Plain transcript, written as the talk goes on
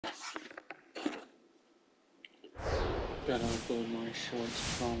Gotta upload my shorts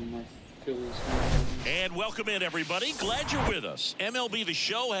from my Phillies. And welcome in, everybody. Glad you're with us. MLB The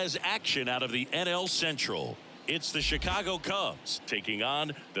Show has action out of the NL Central. It's the Chicago Cubs taking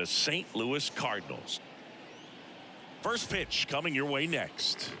on the St. Louis Cardinals. First pitch coming your way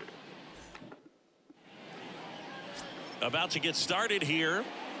next. About to get started here.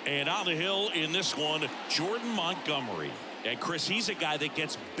 And on the hill in this one, Jordan Montgomery. And Chris, he's a guy that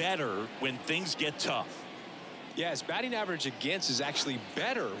gets better when things get tough. Yeah, his batting average against is actually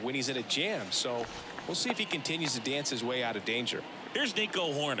better when he's in a jam. So we'll see if he continues to dance his way out of danger. Here's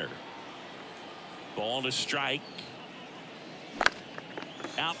Nico Horner. Ball to strike.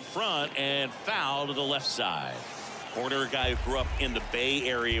 Out front and foul to the left side. Horner, a guy who grew up in the Bay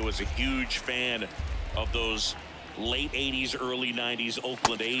Area, was a huge fan of those late 80s, early 90s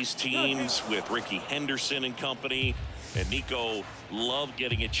Oakland A's teams with Ricky Henderson and company. And Nico loved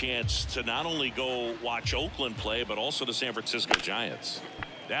getting a chance to not only go watch Oakland play, but also the San Francisco Giants.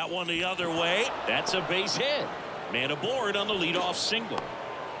 That one the other way. That's a base hit. Man aboard on the leadoff single.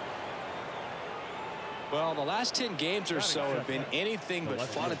 Well, the last 10 games or so have been anything but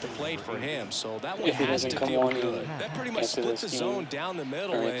fun at the plate for him, so that one If he has doesn't to come feel on good. That pretty much after split the this zone game, down the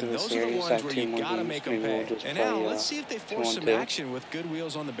middle, or after and the those are the series, ones have where two you more got to games, make them maybe we'll pay. just And now, play, let's see if they force some 2-1-2. action with good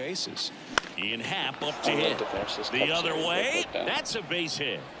wheels on the bases. Ian Happ up to I love hit. the Versus The Cup other series way. like that. That's a base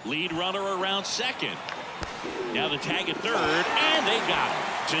hit. Lead runner around second. Now the tag at third, and they got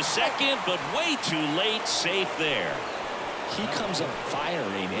it. To second, but way too late. Safe there. He comes up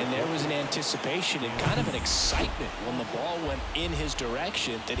firing, and there was an anticipation and kind of an excitement when the ball went in his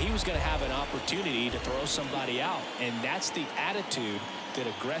direction that he was going to have an opportunity to throw somebody out. And that's the attitude that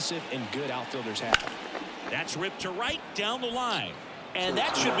aggressive and good outfielders have. That's ripped to right down the line. And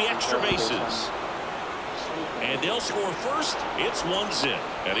that should be extra bases. And they'll score first. It's 1-0.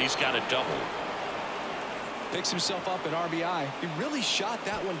 And he's got a double. Picks himself up at RBI. He really shot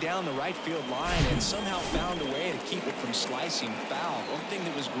that one down the right field line and somehow found a way to keep it from slicing foul. One thing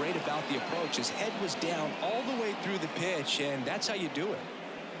that was great about the approach, his head was down all the way through the pitch, and that's how you do it.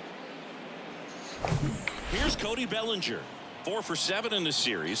 Here's Cody Bellinger. 4 for 7 in this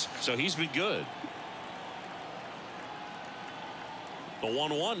series, so he's been good. The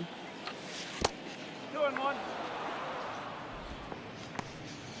 1-1. 2-1.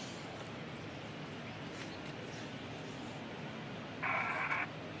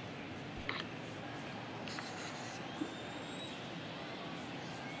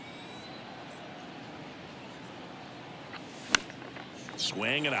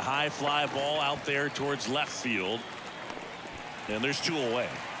 Swing and a high fly ball out there towards left field. And there's 2 away.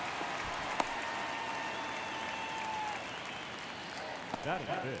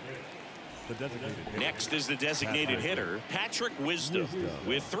 Next is the designated hitter, Patrick Wisdom,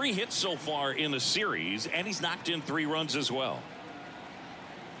 with 3 hits so far in the series, and he's knocked in 3 runs as well.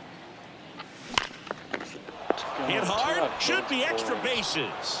 Hit hard, should be extra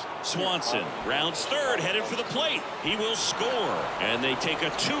bases. Swanson rounds third, headed for the plate. He will score, and they take a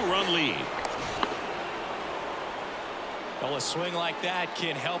 2-run lead. Well, a swing like that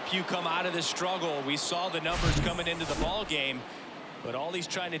can help you come out of the struggle. We saw the numbers coming into the ball game, but all he's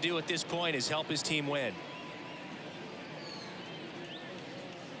trying to do at this point is help his team win.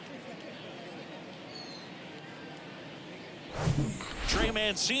 Trey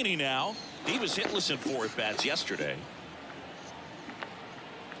Mancini now. He was hitless in 4 at-bats yesterday.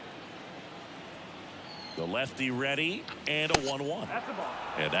 The lefty ready, and a 1-1. That's a ball.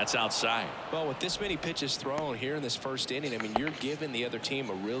 And that's outside. Well, with this many pitches thrown here in this first inning, I mean, you're giving the other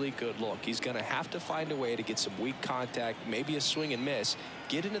team a really good look. He's going to have to find a way to get some weak contact, maybe a swing and miss,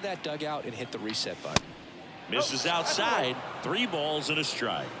 get into that dugout and hit the reset button. Misses outside. 3 balls and a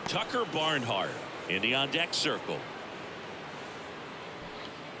strike. Tucker Barnhart in the on-deck circle.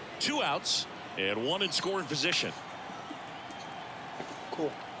 2 outs and 1 in scoring position.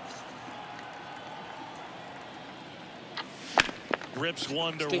 Cool. Rips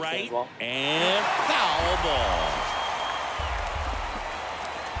one to Stick right, that ball. and foul ball.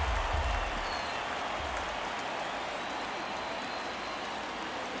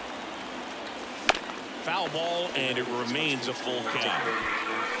 Foul ball, and it remains a full count.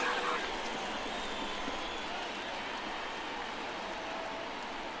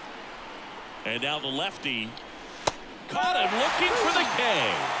 And now the lefty caught him looking for the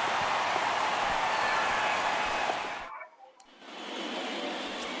K.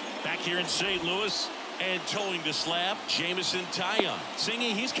 Back here in St. Louis and towing the slab, Jamison Taillon.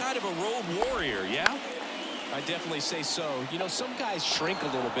 Singing, he's kind of a road warrior, yeah? I definitely say so. You know, some guys shrink a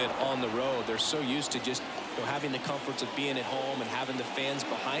little bit on the road. They're so used to just having the comforts of being at home and having the fans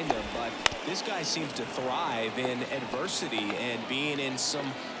behind them. But this guy seems to thrive in adversity and being in some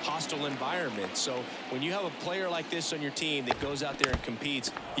hostile environment. So when you have a player like this on your team that goes out there and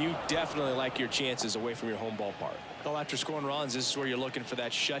competes, you definitely like your chances away from your home ballpark. Well, after scoring runs, this is where you're looking for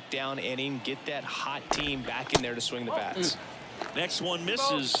that shutdown inning, get that hot team back in there to swing the bats. Next one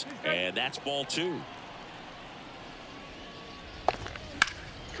misses, and that's ball 2.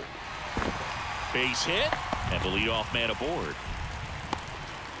 Base hit, and the leadoff man aboard.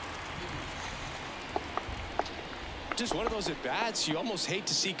 Just one of those at-bats you almost hate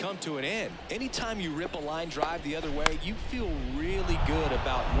to see come to an end. Anytime you rip a line drive the other way, you feel really good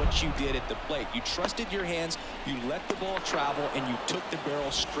about what you did at the plate. You trusted your hands, you let the ball travel, and you took the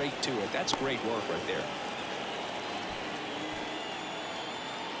barrel straight to it. That's great work right there.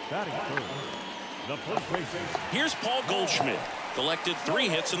 Here's Paul Goldschmidt. Collected 3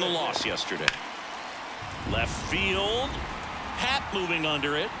 hits in the loss yesterday. Left field. Hat moving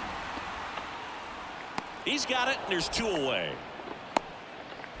under it. He's got it, and there's 2 away.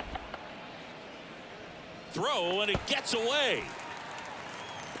 Throw, and it gets away.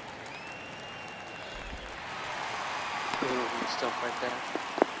 Stuff right there.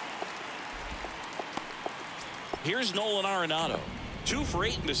 Here's Nolan Arenado. 2 for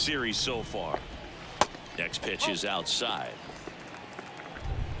 8 in the series so far. Next pitch is outside.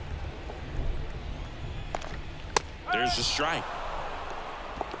 There's the strike.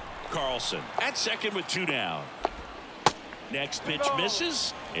 Carlson at second with 2 down. Next pitch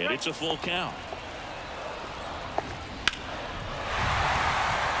misses, and it's a full count.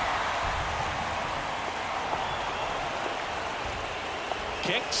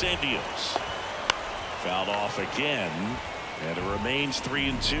 Kicks and deals. Fouled off again, and it remains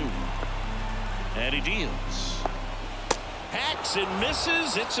 3-2. And he deals. Hacks and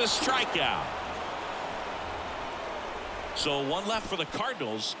misses. It's a strikeout. So 1 left for the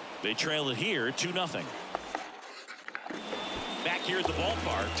Cardinals. They trail it here 2-0. Back here at the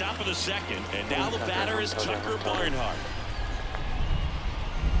ballpark, top of the 2nd, and now the batter is Tucker Barnhart.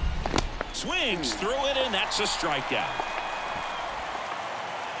 Swings through it, and that's a strikeout.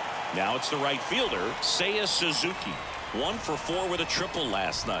 Now it's the right fielder, Seiya Suzuki. 1 for 4 with a triple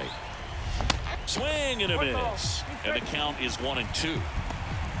last night. Swing and a miss, and the count is 1-2.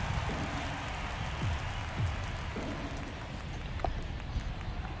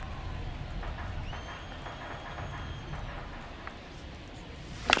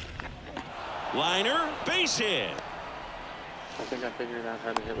 Liner, base hit. I think I figured out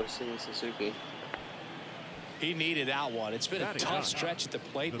how to hit with Seiya Suzuki. He needed that one. It's been a tough stretch at the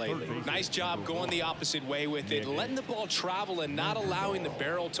plate lately. Nice job going the opposite way with it, letting the ball travel and not allowing the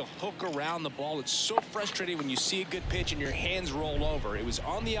barrel to hook around the ball. It's so frustrating when you see a good pitch and your hands roll over. It was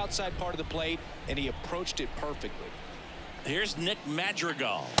on the outside part of the plate, and he approached it perfectly. Here's Nick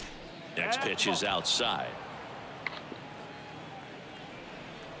Madrigal. Next pitch is outside.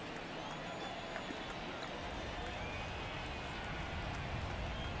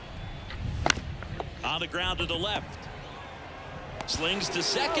 On the ground to the left. Slings to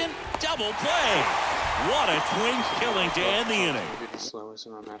second. Double play. What a twin killing to end the inning. The slowest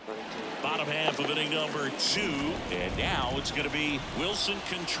one on that play too. Bottom half of inning number 2. And now it's going to be Wilson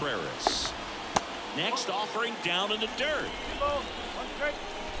Contreras. Next offering down in the dirt.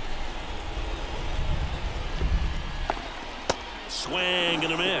 Swing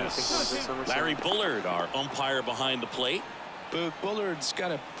and a miss. Larry Bullard, our umpire behind the plate. Bullard's got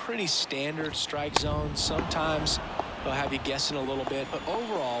a pretty standard strike zone. Sometimes he'll have you guessing a little bit, but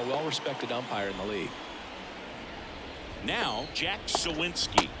overall, well-respected umpire in the league. Now, Jack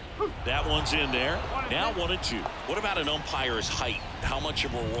Sawinski. That one's in there. Now 1-2. What about an umpire's height? How much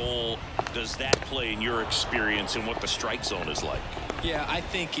of a role does that play in your experience and what the strike zone is like? Yeah, I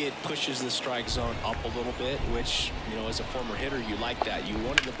think it pushes the strike zone up a little bit, which, you know, as a former hitter, you like that. You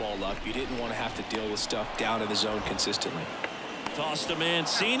wanted the ball up. You didn't want to have to deal with stuff down in the zone consistently. Toss to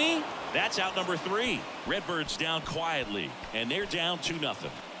Mancini. That's out number 3. Redbirds down quietly, and they're down 2-0.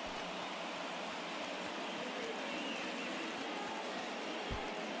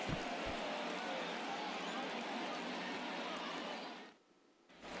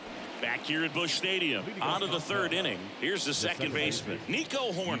 Back here at Busch Stadium, on to the 3rd inning. Here's the second baseman,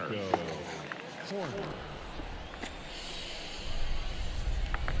 Nico Hoerner.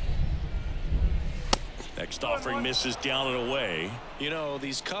 Next offering misses down and away. You know,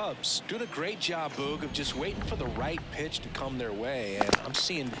 these Cubs doing a great job, Boog, of just waiting for the right pitch to come their way, and I'm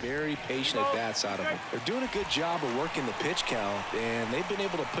seeing very patient at-bats out of them. They're doing a good job of working the pitch count, and they've been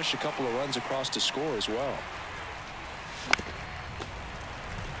able to push a couple of runs across to score as well.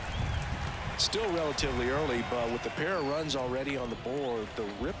 Still relatively early, but with the pair of runs already on the board, the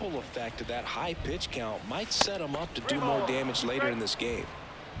ripple effect of that high pitch count might set him up to do more damage later in this game.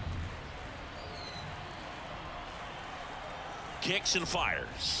 Kicks and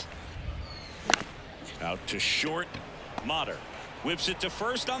fires. Out to short. Motter whips it to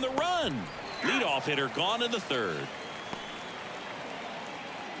first on the run. Leadoff hitter gone in the third.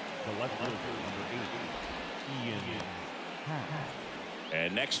 The left fielder, number 8, Ian Happ.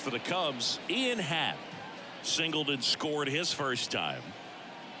 And next for the Cubs, Ian Happ. Singled and scored his first time.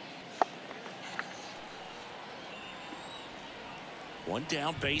 One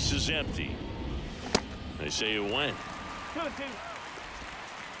down, base is empty. They say you win.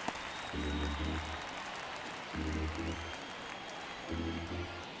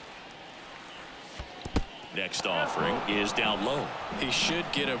 Next offering is down low. He should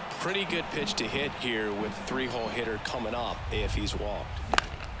get a pretty good pitch to hit here with the 3-hole hitter coming up if he's walked.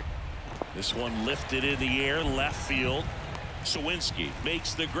 This one lifted in the air, left field. Sawinski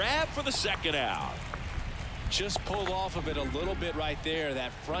makes the grab for the second out. Just pulled off of it a little bit right there.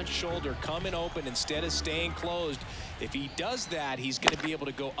 That front shoulder coming open instead of staying closed. If he does that, he's going to be able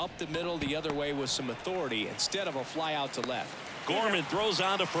to go up the middle the other way with some authority instead of a fly out to left. Gorman throws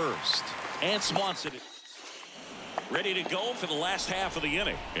on to first. And Swanson ready to go for the last half of the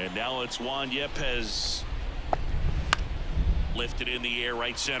inning. And now it's Juan Yepez. Lifted in the air,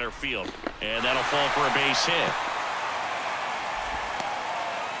 right center field. And that'll fall for a base hit.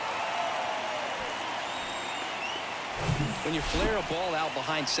 When you flare a ball out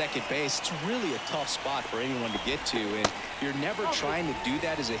behind second base, it's really a tough spot for anyone to get to, and you're never trying to do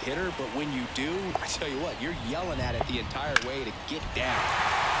that as a hitter, but when you do, I tell you what, you're yelling at it the entire way to get down.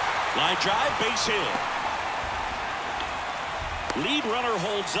 Line drive, base hit. Lead runner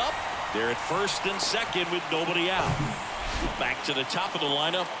holds up. They're at first and second with nobody out. Back to the top of the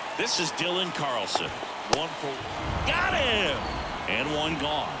lineup. This is Dylan Carlson. One for. Got him! And one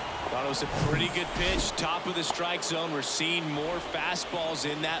gone. Thought it was a pretty good pitch. Top of the strike zone. We're seeing more fastballs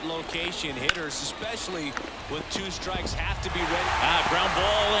in that location. Hitters, especially with 2 strikes, have to be ready. Ground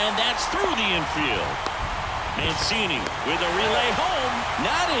ball, and that's through the infield. Mancini with a relay home.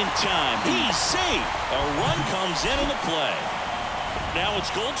 Not in time. He's safe. A run comes in the play. Now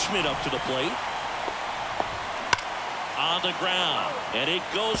it's Goldschmidt up to the plate. On the ground, and it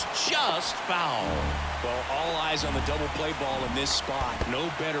goes just foul. Well, all eyes on the double play ball in this spot.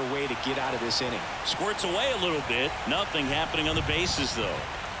 No better way to get out of this inning. Squirts away a little bit. Nothing happening on the bases, though.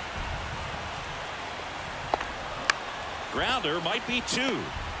 Grounder might be 2.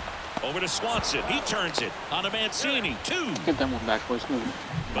 Over to Swanson. He turns it on to Mancini. 2. Get that one back, boys. Move.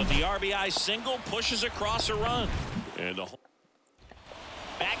 But the RBI single pushes across a run. And the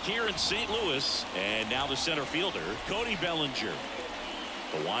back here in St. Louis, and now the center fielder, Cody Bellinger.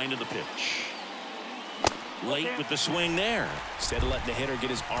 The wind of the pitch. Late with the swing there. Instead of letting the hitter get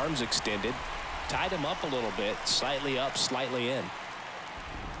his arms extended, tied him up a little bit, slightly up, slightly in.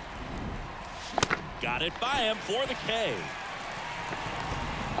 Got it by him for the K.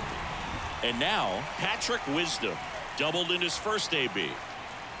 And now Patrick Wisdom doubled in his first AB.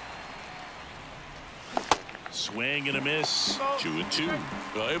 Swing and a miss. 2-2.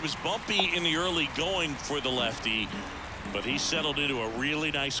 Well, it was bumpy in the early going for the lefty, but he settled into a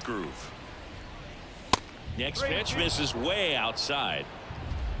really nice groove. Next pitch misses way outside.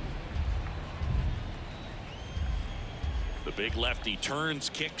 The big lefty turns,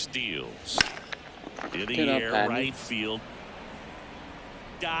 kicks, deals. In the air, right field.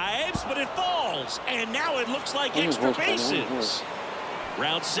 Dives, but it falls. And now it looks like extra bases.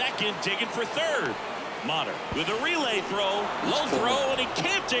 Round second, digging for third. Motter with a relay throw. Low throw, and he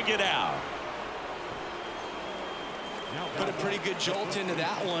can't dig it out. Put a pretty good jolt into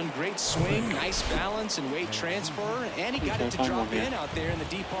that one. Great swing, nice balance and weight transfer, and he got it to drop in out there in the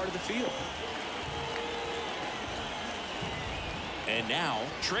deep part of the field. And now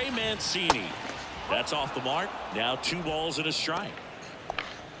Trey Mancini. That's off the mark. Now 2 balls and a strike.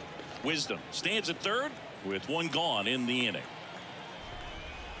 Wisdom stands at third with 1 gone in the inning.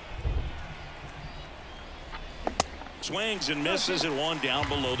 Swings and misses and 1 down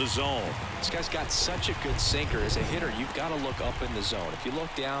below the zone. This guy's got such a good sinker. As a hitter, you've got to look up in the zone. If you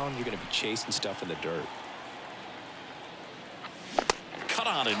look down, you're going to be chasing stuff in the dirt. Cut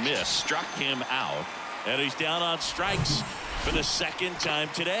on and miss. Struck him out. And he's down on strikes for the second time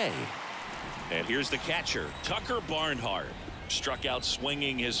today. And here's the catcher, Tucker Barnhart. Struck out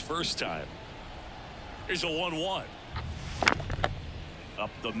swinging his first time. Here's a 1-1. Up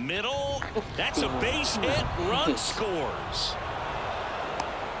the middle. That's a base hit. Run scores.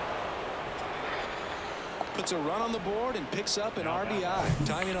 puts a run on the board and picks up an RBI.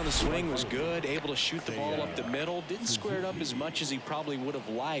 Timing on the swing was good, able to shoot the ball up the middle. Didn't square it up as much as he probably would have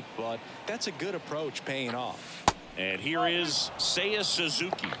liked, but that's a good approach paying off. And here is Seiya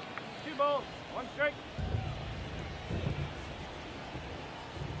Suzuki. 2 balls, 1 strike.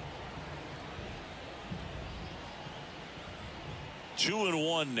 Two and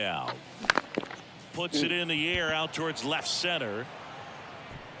one now. Puts it in the air out towards left center.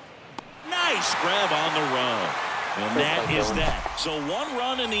 Nice grab on the run. And that is that. So 1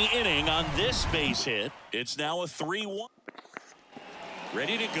 run in the inning on this base hit. It's now a 3-1.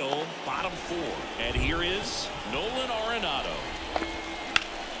 Ready to go, bottom 4. And here is Nolan Arenado.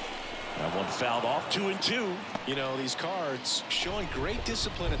 That one fouled off, 2-2. You know, these Cards showing great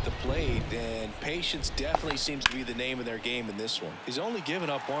discipline at the plate, and patience definitely seems to be the name of their game in this one. He's only given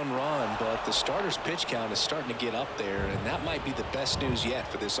up 1 run, but the starter's pitch count is starting to get up there, and that might be the best news yet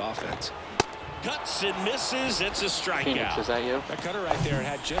for this offense. Cuts and misses. It's a strikeout. Is that you? That cutter right there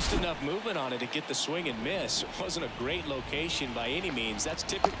had just enough movement on it to get the swing and miss. It wasn't a great location by any means. That's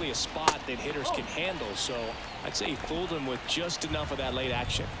typically a spot that hitters can handle, so I'd say he fooled him with just enough of that late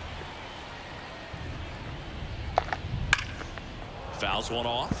action. Fouls one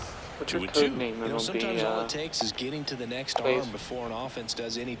off. What's 2 your and code 2. name? You know, sometimes all it MLB, takes is getting to the next please. arm before an offense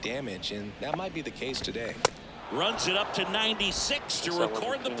does any damage, and that might be the case today. Runs it up to 96 to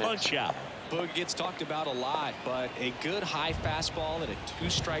record the punch out. Boog gets talked about a lot, but a good high fastball in a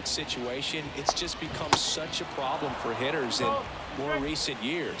 2-strike situation, it's just become such a problem for hitters in more recent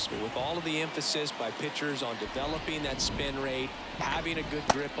years. But with all of the emphasis by pitchers on developing that spin rate, having a good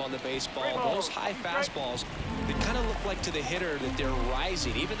grip on the baseball, those high fastballs, they kind of look like to the hitter that they're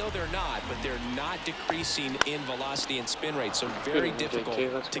rising, even though they're not, but they're not decreasing in velocity and spin rate, so very difficult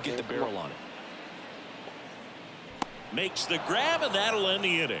to get the barrel on it. Makes the grab, and that'll end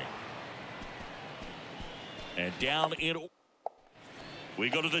the inning. And down in. We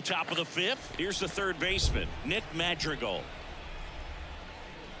go to the top of the 5th. Here's the third baseman, Nick Madrigal.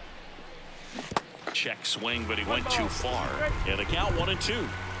 Check swing, but he went too far. And the count 1-2.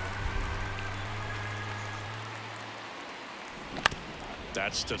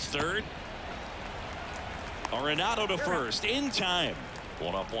 That's to third. Arenado to first in time.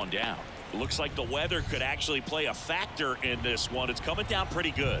 1 up, 1 down. Looks like the weather could actually play a factor in this one. It's coming down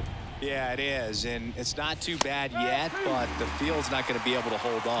pretty good. Yeah, it is, and it's not too bad yet, but the field's not going to be able to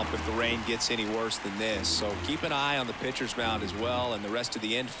hold up if the rain gets any worse than this. So keep an eye on the pitcher's mound as well, and the rest of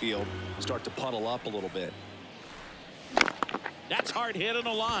the infield start to puddle up a little bit. That's hard hit on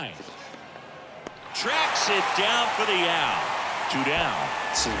the line. Tracks it down for the out. 2 down.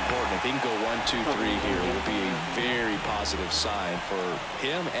 This is important. If he can go 1, 2, 3 here, it will be a very positive sign for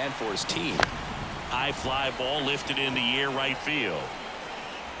him and for his team. High fly ball lifted in the air right field.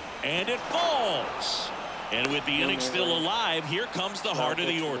 And it falls. And with the inning still alive, here comes the heart of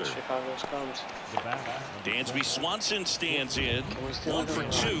the order. Dansby Swanson stands in. 1 for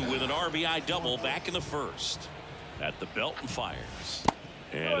 2 with an RBI double back in the 1st. At the belt and fires.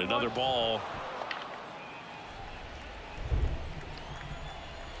 And another ball.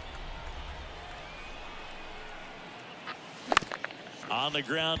 On the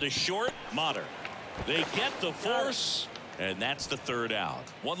ground to short, Motter. They get the force. And that's the 3rd out.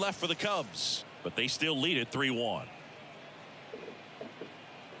 1 left for the Cubs, but they still lead it 3-1.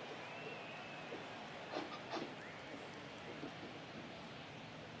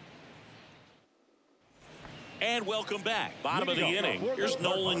 And welcome back. Bottom of the inning. Here's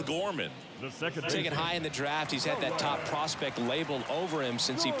Nolan Gorman. Taken high in the draft, he's had that top prospect labeled over him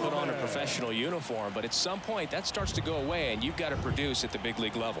since he put on a professional uniform. But at some point, that starts to go away, and you've got to produce at the big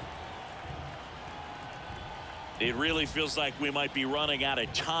league level. It really feels like we might be running out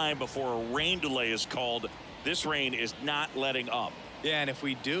of time before a rain delay is called. This rain is not letting up. Yeah, and if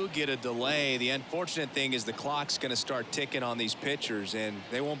we do get a delay, the unfortunate thing is the clock's going to start ticking on these pitchers, and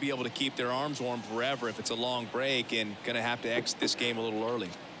they won't be able to keep their arms warm forever if it's a long break, and going to have to exit this game a little early.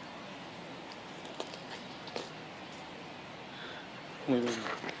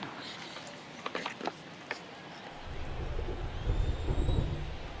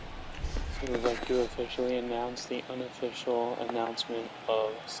 We would like to officially announce the unofficial announcement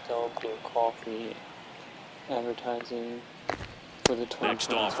of Stella Blue Coffee advertising for the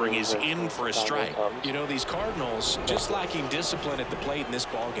Next offering is in for a strike. You know, these Cardinals just lacking discipline at the plate in this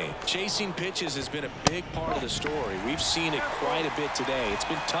ballgame. Chasing pitches has been a big part of the story. We've seen it quite a bit today. It's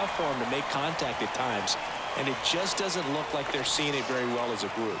been tough for them to make contact at times, and it just doesn't look like they're seeing it very well as a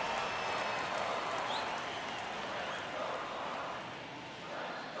group.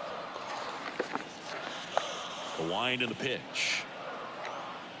 The wind and the pitch.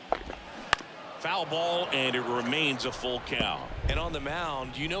 Foul ball, and it remains a full count. And on the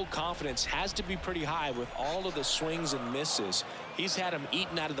mound, you know confidence has to be pretty high with all of the swings and misses. He's had them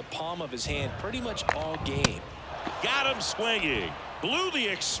eaten out of the palm of his hand pretty much all game. Got him swinging. Blew the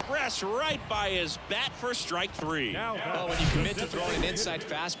express right by his bat for strike 3. Well, when you commit to throwing an inside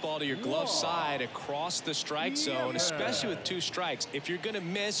fastball to your glove side across the strike zone, especially with 2 strikes, if you're going to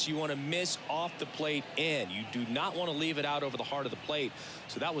miss, you want to miss off the plate in. You do not want to leave it out over the heart of the plate.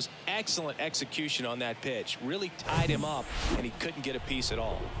 So that was excellent execution on that pitch. Really tied him up, and he couldn't get a piece at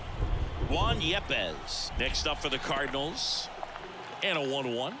all. Juan Yepez next up for the Cardinals. And a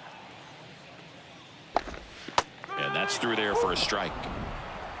 1-1. And that's through there for a strike.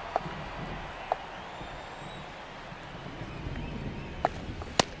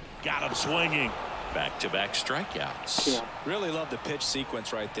 Got him swinging. Back-to-back strikeouts. Yeah. Really love the pitch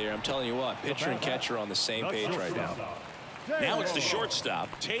sequence right there. I'm telling you what, pitcher and catcher on the same page right now. Now it's the shortstop,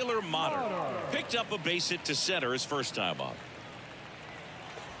 Taylor Motter. Picked up a base hit to center his first time up.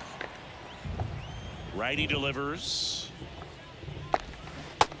 Righty delivers.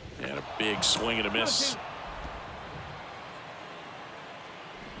 And a big swing and a miss.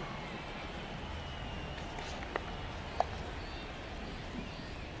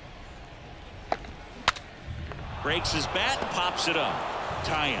 Breaks his bat, pops it up.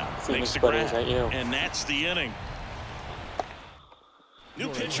 Tyon makes the grab, and that's the inning. New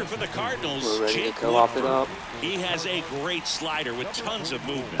pitcher for the Cardinals, We're ready Jake to go off it Woodford. up. He has a great slider with tons of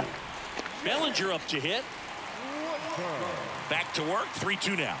movement. Bellinger up to hit. Back to work,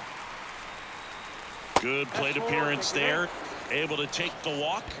 3-2 now. Good plate appearance there. Able to take the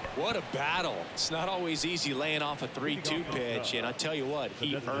walk. What a battle. It's not always easy laying off a 3-2 pitch, and I tell you what,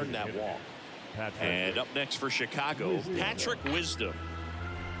 he earned that walk. And up next for Chicago, Patrick Wisdom.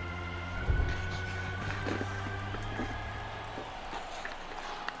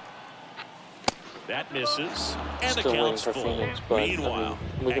 That misses, and the Still count's waiting for full. Phoenix, but, Meanwhile,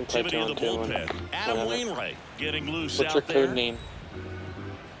 I mean, we can play activity in the 2-on-2 and bullpen. Adam whatever. Wainwright getting loose What's out your there. code name?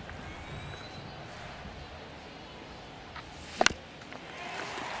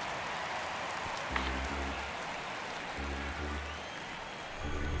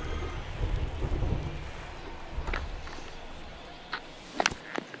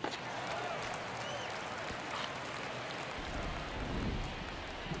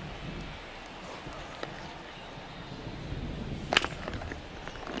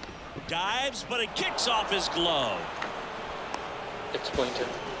 Dives, but it kicks off his glove. Explain that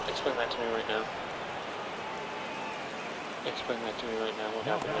to me right now. Explain that to me right now. What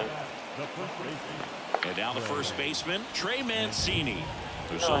happened there? And now the first baseman, Trey Mancini,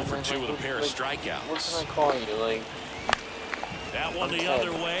 who's No, 0 for 2 with a pair of what can strikeouts. I call you? Like, That one the I'm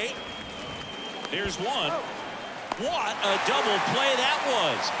other way. Here's one. What a double play that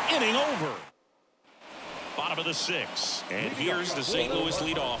was. Inning over. Bottom of the 6th. And here's the St. Louis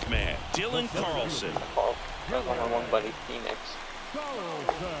leadoff man, Dylan Carlson. one-on-one buddy, Phoenix.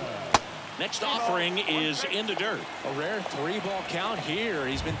 Next offering is in the dirt. A rare 3-ball count here.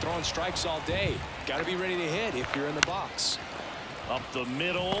 He's been throwing strikes all day. Got to be ready to hit if you're in the box. Up the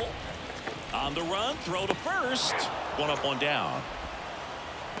middle. On the run. Throw to first. 1 up, 1 down.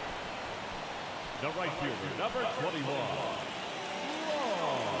 The right fielder, number 21.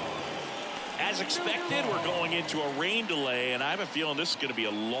 As expected, we're going into a rain delay, and I have a feeling this is going to be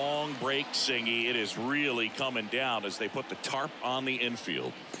a long break, Singy. It is really coming down as they put the tarp on the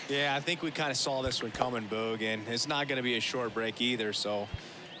infield. Yeah, I think we kind of saw this one coming, Boog, and it's not going to be a short break either, so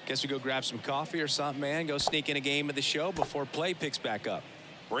guess we go grab some coffee or something, man. Go sneak in a game of the show before play picks back up.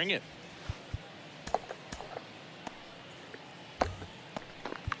 Bring it.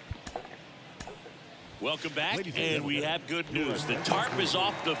 Welcome back, and we have good news. The tarp is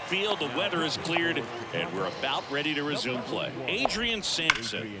off the field, the weather is cleared, and we're about ready to resume play. Adrian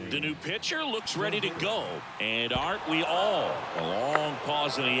Sampson, the new pitcher, looks ready to go. And aren't we all? A long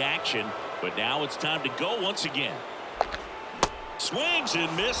pause in the action, but now it's time to go once again. Swings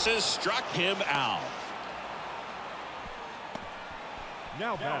and misses, struck him out.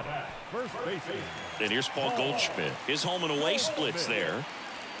 Now batter, first baseman. And here's Paul Goldschmidt. His home and away splits there.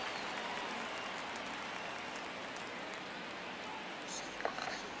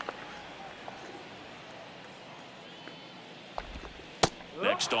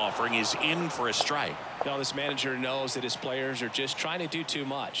 Next offering is in for a strike. Now this manager knows that his players are just trying to do too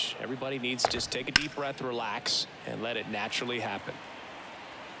much. Everybody needs to just take a deep breath, relax, and let it naturally happen.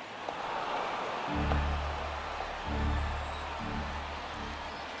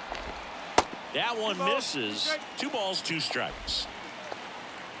 That one misses. 2 balls, 2 strikes.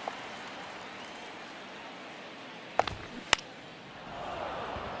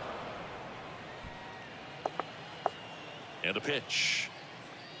 And the pitch.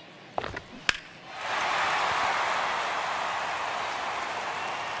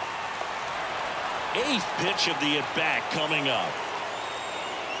 Eighth pitch of the at-bat coming up.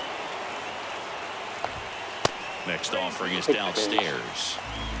 Next offering is downstairs.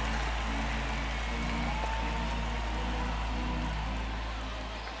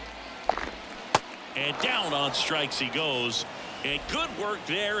 And down on strikes he goes. And good work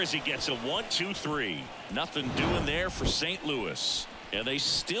there as he gets a 1-2-3. Nothing doing there for St. Louis. And they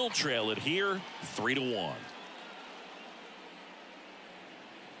still trail it here 3-1.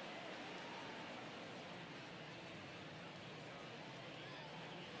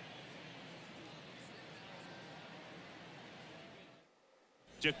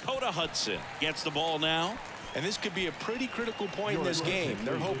 Dakota Hudson gets the ball now. And this could be a pretty critical point in this game.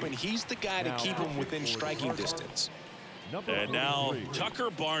 They're hoping he's the guy to keep him within striking distance. And now Tucker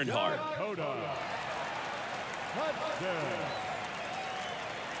Barnhart.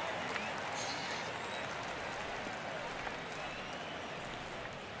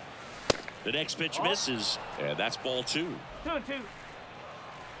 The next pitch misses, and that's ball 2. 2-2.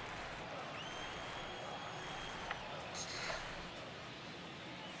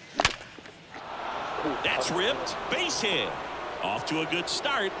 That's ripped. Base hit. Off to a good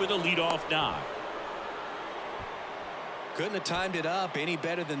start with a leadoff knock. Couldn't have timed it up any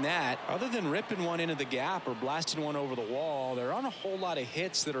better than that. Other than ripping one into the gap or blasting one over the wall, there aren't a whole lot of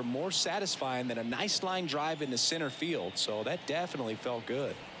hits that are more satisfying than a nice line drive into center field. So that definitely felt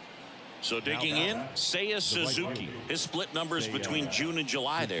good. So digging in, Seiya Suzuki. His split numbers between June and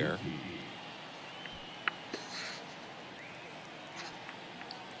July there.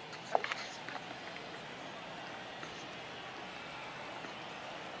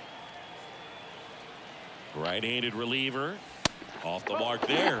 Right-handed reliever. Off the mark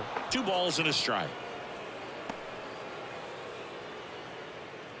there. 2 balls and a strike.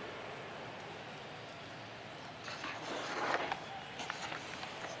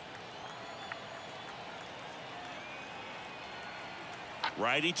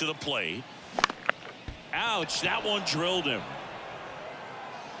 Righty to the plate. Ouch, that one drilled him.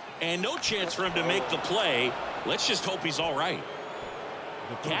 And no chance for him to make the play. Let's just hope he's all right.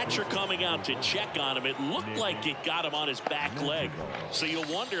 Catcher coming out to check on him. It looked like it got him on his back leg. So you'll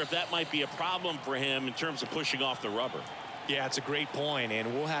wonder if that might be a problem for him in terms of pushing off the rubber. Yeah, it's a great point,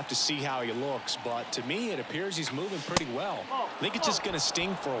 and we'll have to see how he looks. But to me, it appears he's moving pretty well. I think it's just going to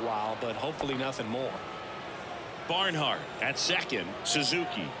sting for a while, but hopefully nothing more. Barnhart at second.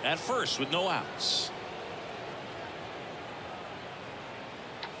 Suzuki at first with no outs.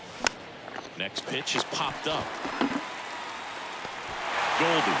 Next pitch is popped up.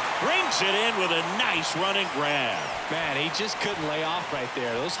 Goldie brings it in with a nice running grab. Man, he just couldn't lay off right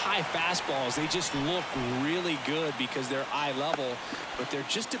there. Those high fastballs, they just look really good because they're eye level, but they're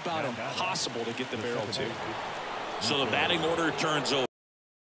just about impossible to get the barrel to. So the batting order turns over.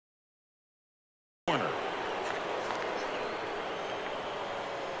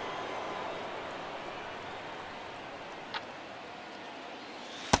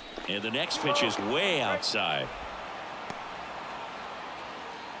 And the next pitch is way outside.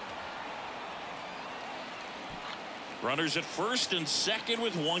 Runners at first and second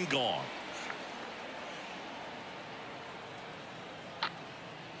with 1 gone.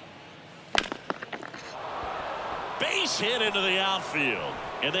 Base hit into the outfield.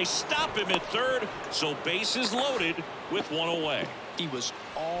 And they stop him at third, so bases loaded with 1 away. He was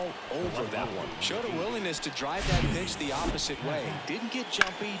all over that one. Showed a willingness to drive that pitch the opposite way. Didn't get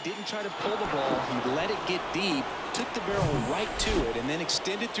jumpy, didn't try to pull the ball. He let it get deep, took the barrel right to it, and then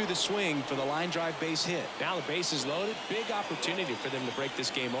extended through the swing for the line drive base hit. Now the base is loaded. Big opportunity for them to break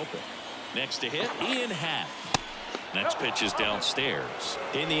this game open. Next to hit, Ian Happ. Next pitch is downstairs.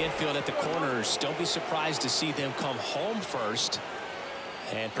 In the infield at the corners, don't be surprised to see them come home first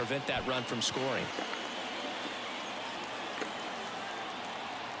and prevent that run from scoring.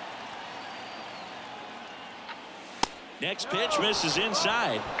 Next pitch misses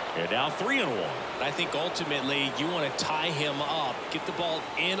inside. They're now 3-1. I think ultimately you want to tie him up, get the ball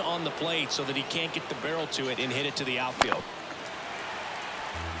in on the plate so that he can't get the barrel to it and hit it to the outfield.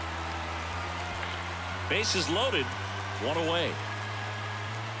 Bases loaded, 1 away.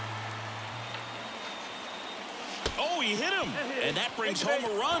 Oh, he hit him, and that brings home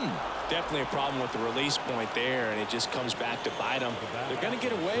a run. Definitely a problem with the release point there, and it just comes back to bite them. They're going to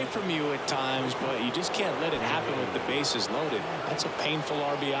get away from you at times, but you just can't let it happen with the bases loaded. That's a painful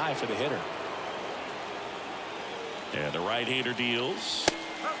RBI for the hitter. And the right-hander deals.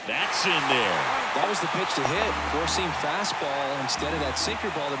 That's in there. That was the pitch to hit. Four-seam fastball instead of that sinker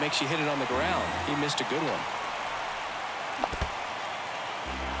ball that makes you hit it on the ground. He missed a good one.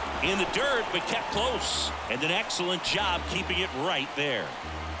 In the dirt, but kept close. And an excellent job keeping it right there.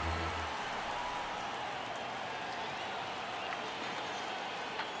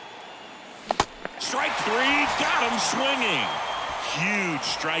 Strike three, got him swinging. Huge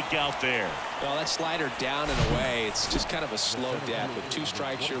strikeout there. Well, that slider down and away, it's just kind of a slow death. With 2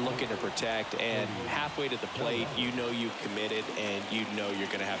 strikes, you're looking to protect, and halfway to the plate, you know you've committed, and you know you're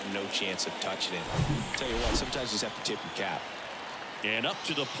going to have no chance of touching it. Tell you what, sometimes you just have to tip your cap. And up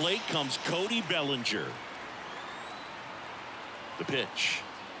to the plate comes Cody Bellinger. The pitch.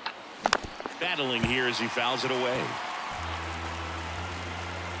 Battling here as he fouls it away.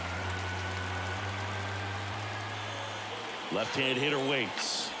 Left-hand hitter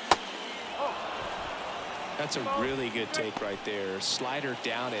waits. That's a really good take right there. Slider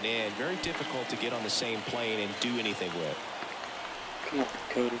down and in. Very difficult to get on the same plane and do anything with. Come on,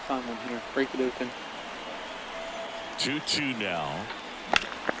 Cody, find one here. Break it open. 2-2 now.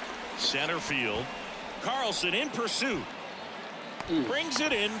 Center field. Carlson in pursuit. Brings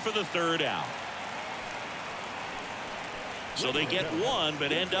it in for the 3rd out. So they get 1,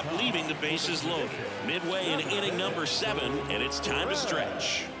 but end up leaving the bases loaded. Midway in inning number 7, and it's time to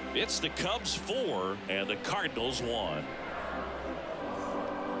stretch. It's the Cubs 4 and the Cardinals 1.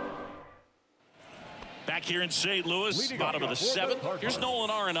 Back here in St. Louis, bottom of the 7th. Here's Nolan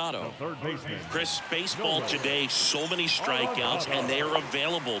Arenado. Chris, baseball today, so many strikeouts, and they are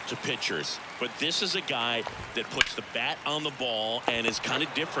available to pitchers. But this is a guy that puts the bat on the ball and is kind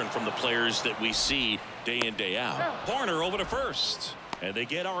of different from the players that we see day in, day out. Horner over to first, and they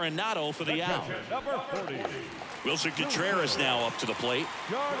get Arenado for the out. Wilson Contreras now up to the plate.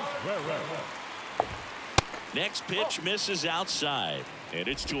 Next pitch misses outside, and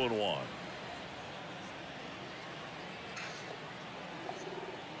it's 2-1.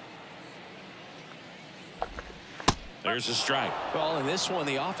 There's a strike. Well, in this one,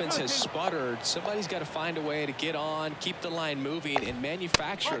 the offense has sputtered. Somebody's got to find a way to get on, keep the line moving, and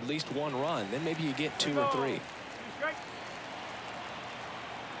manufacture at least 1 run. Then maybe you get 2 or 3.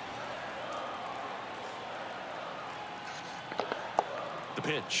 The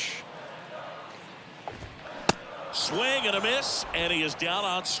pitch. Swing and a miss, and he is down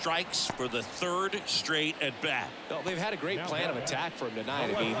on strikes for the 3rd straight at bat. Well, they've had a great plan of attack for him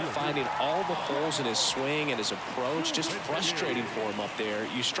tonight. I mean, finding all the holes in his swing and his approach, just frustrating for him up there.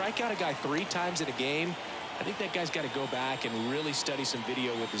 You strike out a guy 3 times in a game, I think that guy's got to go back and really study some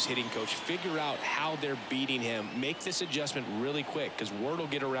video with his hitting coach, figure out how they're beating him, make this adjustment really quick, because word will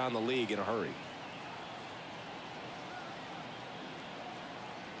get around the league in a hurry.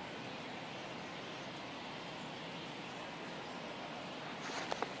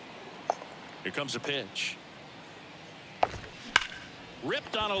 Here comes a pitch.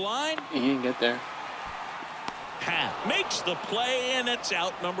 Ripped on a line. He didn't get there. Pat makes the play, and it's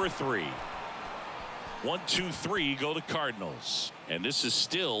out number 3. 1, 2, 3 go the Cardinals. And this is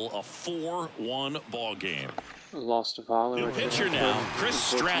still a 4-1 ball game. Lost a follower. New pitcher now, Chris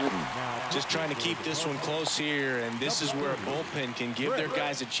Stratton. Just trying to keep this one close here, and this is where a bullpen can give their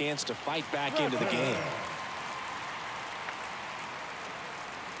guys a chance to fight back into the game.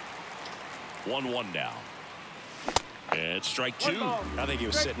 1-1 now. And strike 2. I think he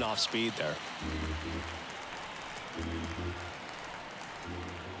was sitting off speed there.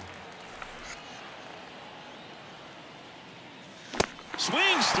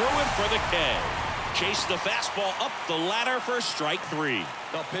 Swings through it for the K. Chase the fastball up the ladder for strike 3.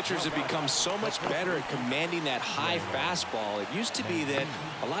 Well, pitchers have become so much better at commanding that high fastball. It used to be that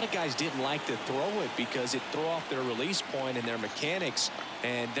a lot of guys didn't like to throw it because it threw off their release point and their mechanics,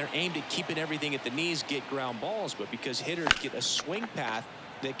 and they're aimed at keeping everything at the knees, get ground balls. But because hitters get a swing path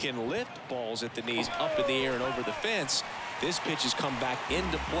that can lift balls at the knees up in the air and over the fence, this pitch has come back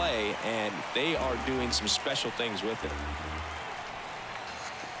into play, and they are doing some special things with it.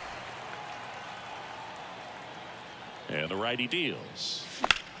 And the righty deals.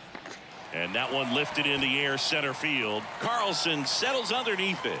 And that one lifted in the air center field. Carlson settles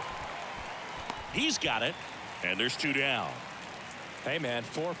underneath it. He's got it. And there's 2 down. Hey, man,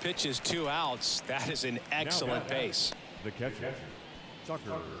 4 pitches, 2 outs. That is an excellent pace. The catcher,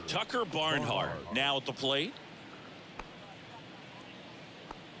 Tucker Barnhart now at the plate.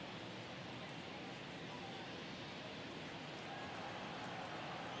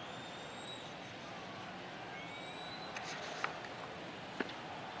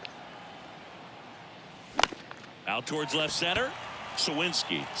 Out towards left center.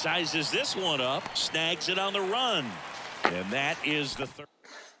 Sawinski sizes this one up, snags it on the run. And that is the 3rd.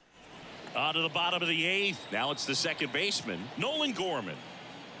 On to the bottom of the 8th. Now it's the second baseman, Nolan Gorman.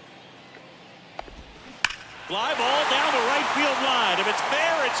 Fly ball down the right field line. If it's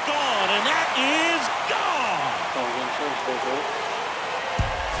fair, it's gone, and that is gone.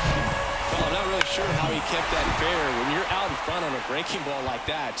 Well, I'm not really sure how he kept that fair. When you're out in front on a breaking ball like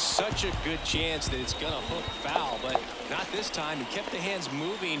that, such a good chance that it's going to hook foul, but not this time. He kept the hands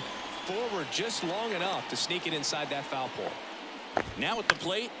moving forward just long enough to sneak it inside that foul pole. Now at the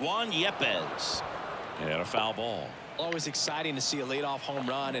plate, Juan Yepez. And a foul ball. Always exciting to see a leadoff home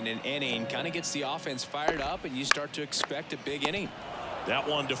run in an inning. Kind of gets the offense fired up, and you start to expect a big inning. That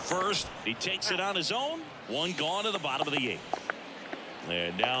one to first. He takes it on his own. One gone to the bottom of the 8th.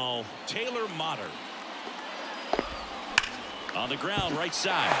 And now Taylor Motter. On the ground, right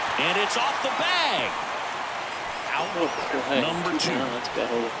side. And it's off the bag. Out. Number 2. Let's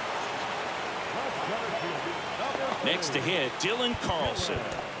go. Next to hit, Dylan Carlson.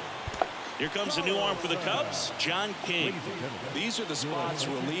 Here comes a new arm for the Cubs, John King. These are the spots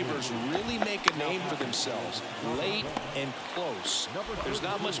relievers really make a name for themselves. Late and close. There's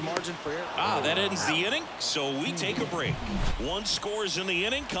not much margin for error. That ends the inning, so we take a break. 1 scores in the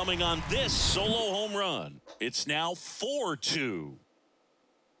inning coming on this solo home run. It's now 4-2.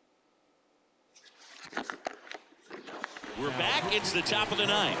 We're back. It's the top of the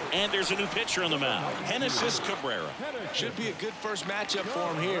 9th, and there's a new pitcher on the mound, Genesis Cabrera. Should be a good first matchup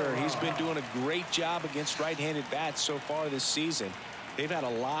for him here. He's been doing a great job against right-handed bats so far this season. They've had a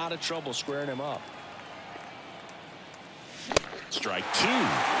lot of trouble squaring him up. Strike 2.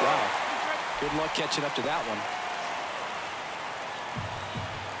 Wow. Good luck catching up to that one.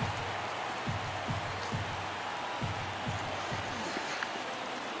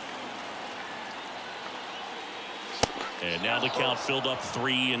 And now the count filled up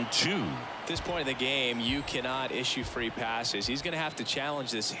 3-2. At this point in the game, you cannot issue free passes. He's going to have to challenge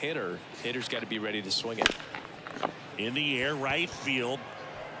this hitter. Hitter's got to be ready to swing it. In the air, right field.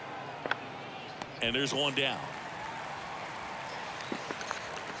 And there's one down.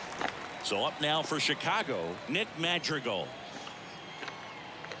 So up now for Chicago, Nick Madrigal.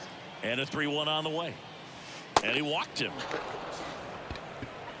 And a 3-1 on the way. And he walked him.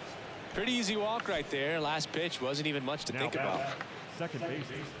 Pretty easy walk right there. Last pitch wasn't even much to think about. Second base.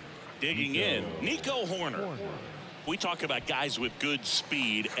 Digging in, Nico Horner. We talk about guys with good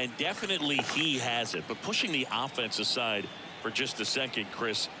speed, and definitely he has it. But pushing the offense aside for just a second,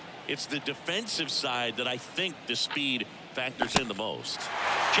 Chris, it's the defensive side that I think the speed factors in the most.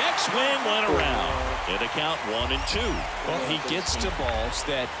 Check swing went around. And the count 1-2. Well, he gets to balls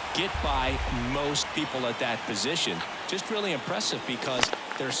that get by most people at that position. Just really impressive because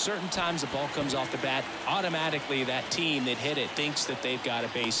there's certain times the ball comes off the bat, automatically that team that hit it thinks that they've got a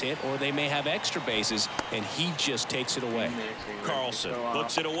base hit, or they may have extra bases, and he just takes it away. Carlson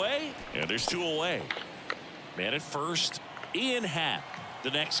puts it away, and there's 2 away. Man at first, Ian Happ,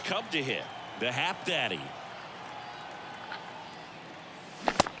 the next Cub to hit, the Happ Daddy.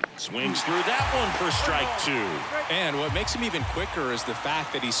 Swings through that one for strike 2. And what makes him even quicker is the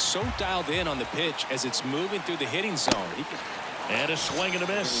fact that he's so dialed in on the pitch as it's moving through the hitting zone. And a swing and a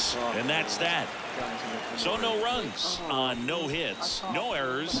miss, and that's that. So no runs on no hits, no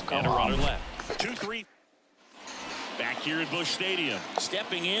errors, and a runner left. 2-3. Back here at Busch Stadium,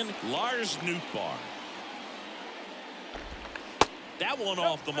 stepping in, Lars Nootbaar. That one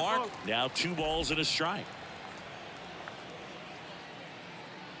off the mark. Now 2 balls and a strike.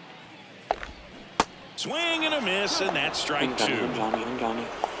 Swing and a miss, and that's strike 2.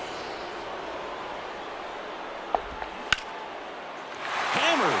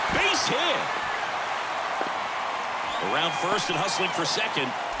 Hammer, base hit. Around first and hustling for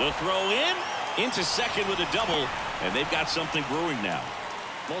second. The throw into second with a double, and they've got something brewing now.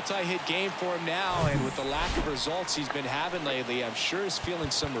 Multi-hit game for him now, and with the lack of results he's been having lately, I'm sure he's feeling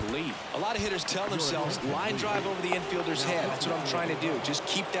some relief. A lot of hitters tell themselves, line drive over the infielder's head. That's what I'm trying to do. Just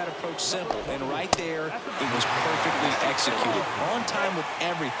keep that approach simple. And right there, it was perfectly executed. On time with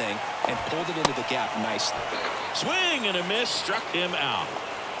everything, and pulled it into the gap nicely. Swing and a miss, struck him out.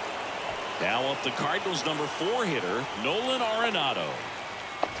 Now up the Cardinals' number 4 hitter, Nolan Arenado.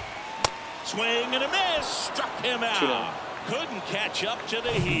 Swing and a miss, struck him out. Couldn't catch up to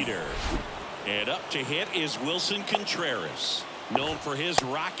the heater. And up to hit is Wilson Contreras, known for his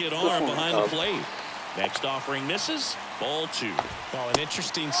rocket arm behind the plate. Next offering misses. Ball 2. Well, an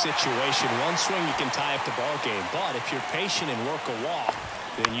interesting situation. One swing you can tie up the ball game, but if you're patient and work a walk,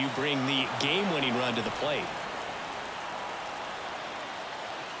 then you bring the game-winning run to the plate.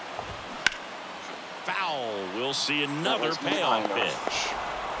 Foul. We'll see another payoff pitch.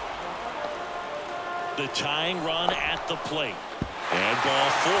 The tying run at the plate. And ball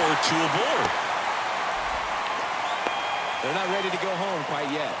 4, 2 aboard. They're not ready to go home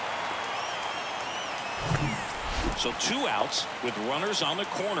quite yet. So 2 outs with runners on the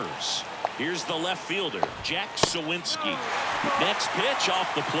corners. Here's the left fielder, Jack Sawinski. Next pitch off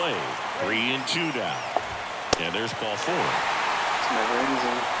the plate. 3-2 now. And there's ball 4. It's never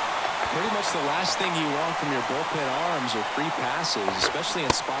easy. Pretty much the last thing you want from your bullpen arms are free passes, especially in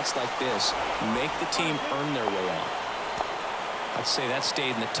spots like this. Make the team earn their way on. I'd say that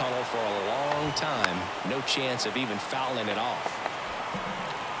stayed in the tunnel for a long time. No chance of even fouling it off.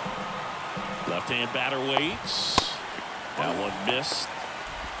 Left-hand batter waits. That one missed.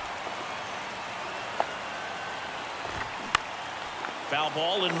 Foul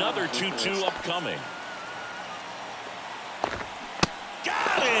ball, another 2-2 upcoming.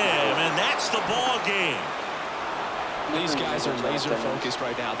 Got him, and that's the ball game. These guys are laser focused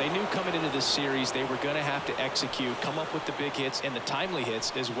right now. They knew coming into this series they were going to have to execute, come up with the big hits and the timely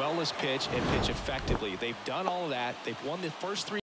hits, as well as pitch and pitch effectively. They've done all of that. They've won the first 3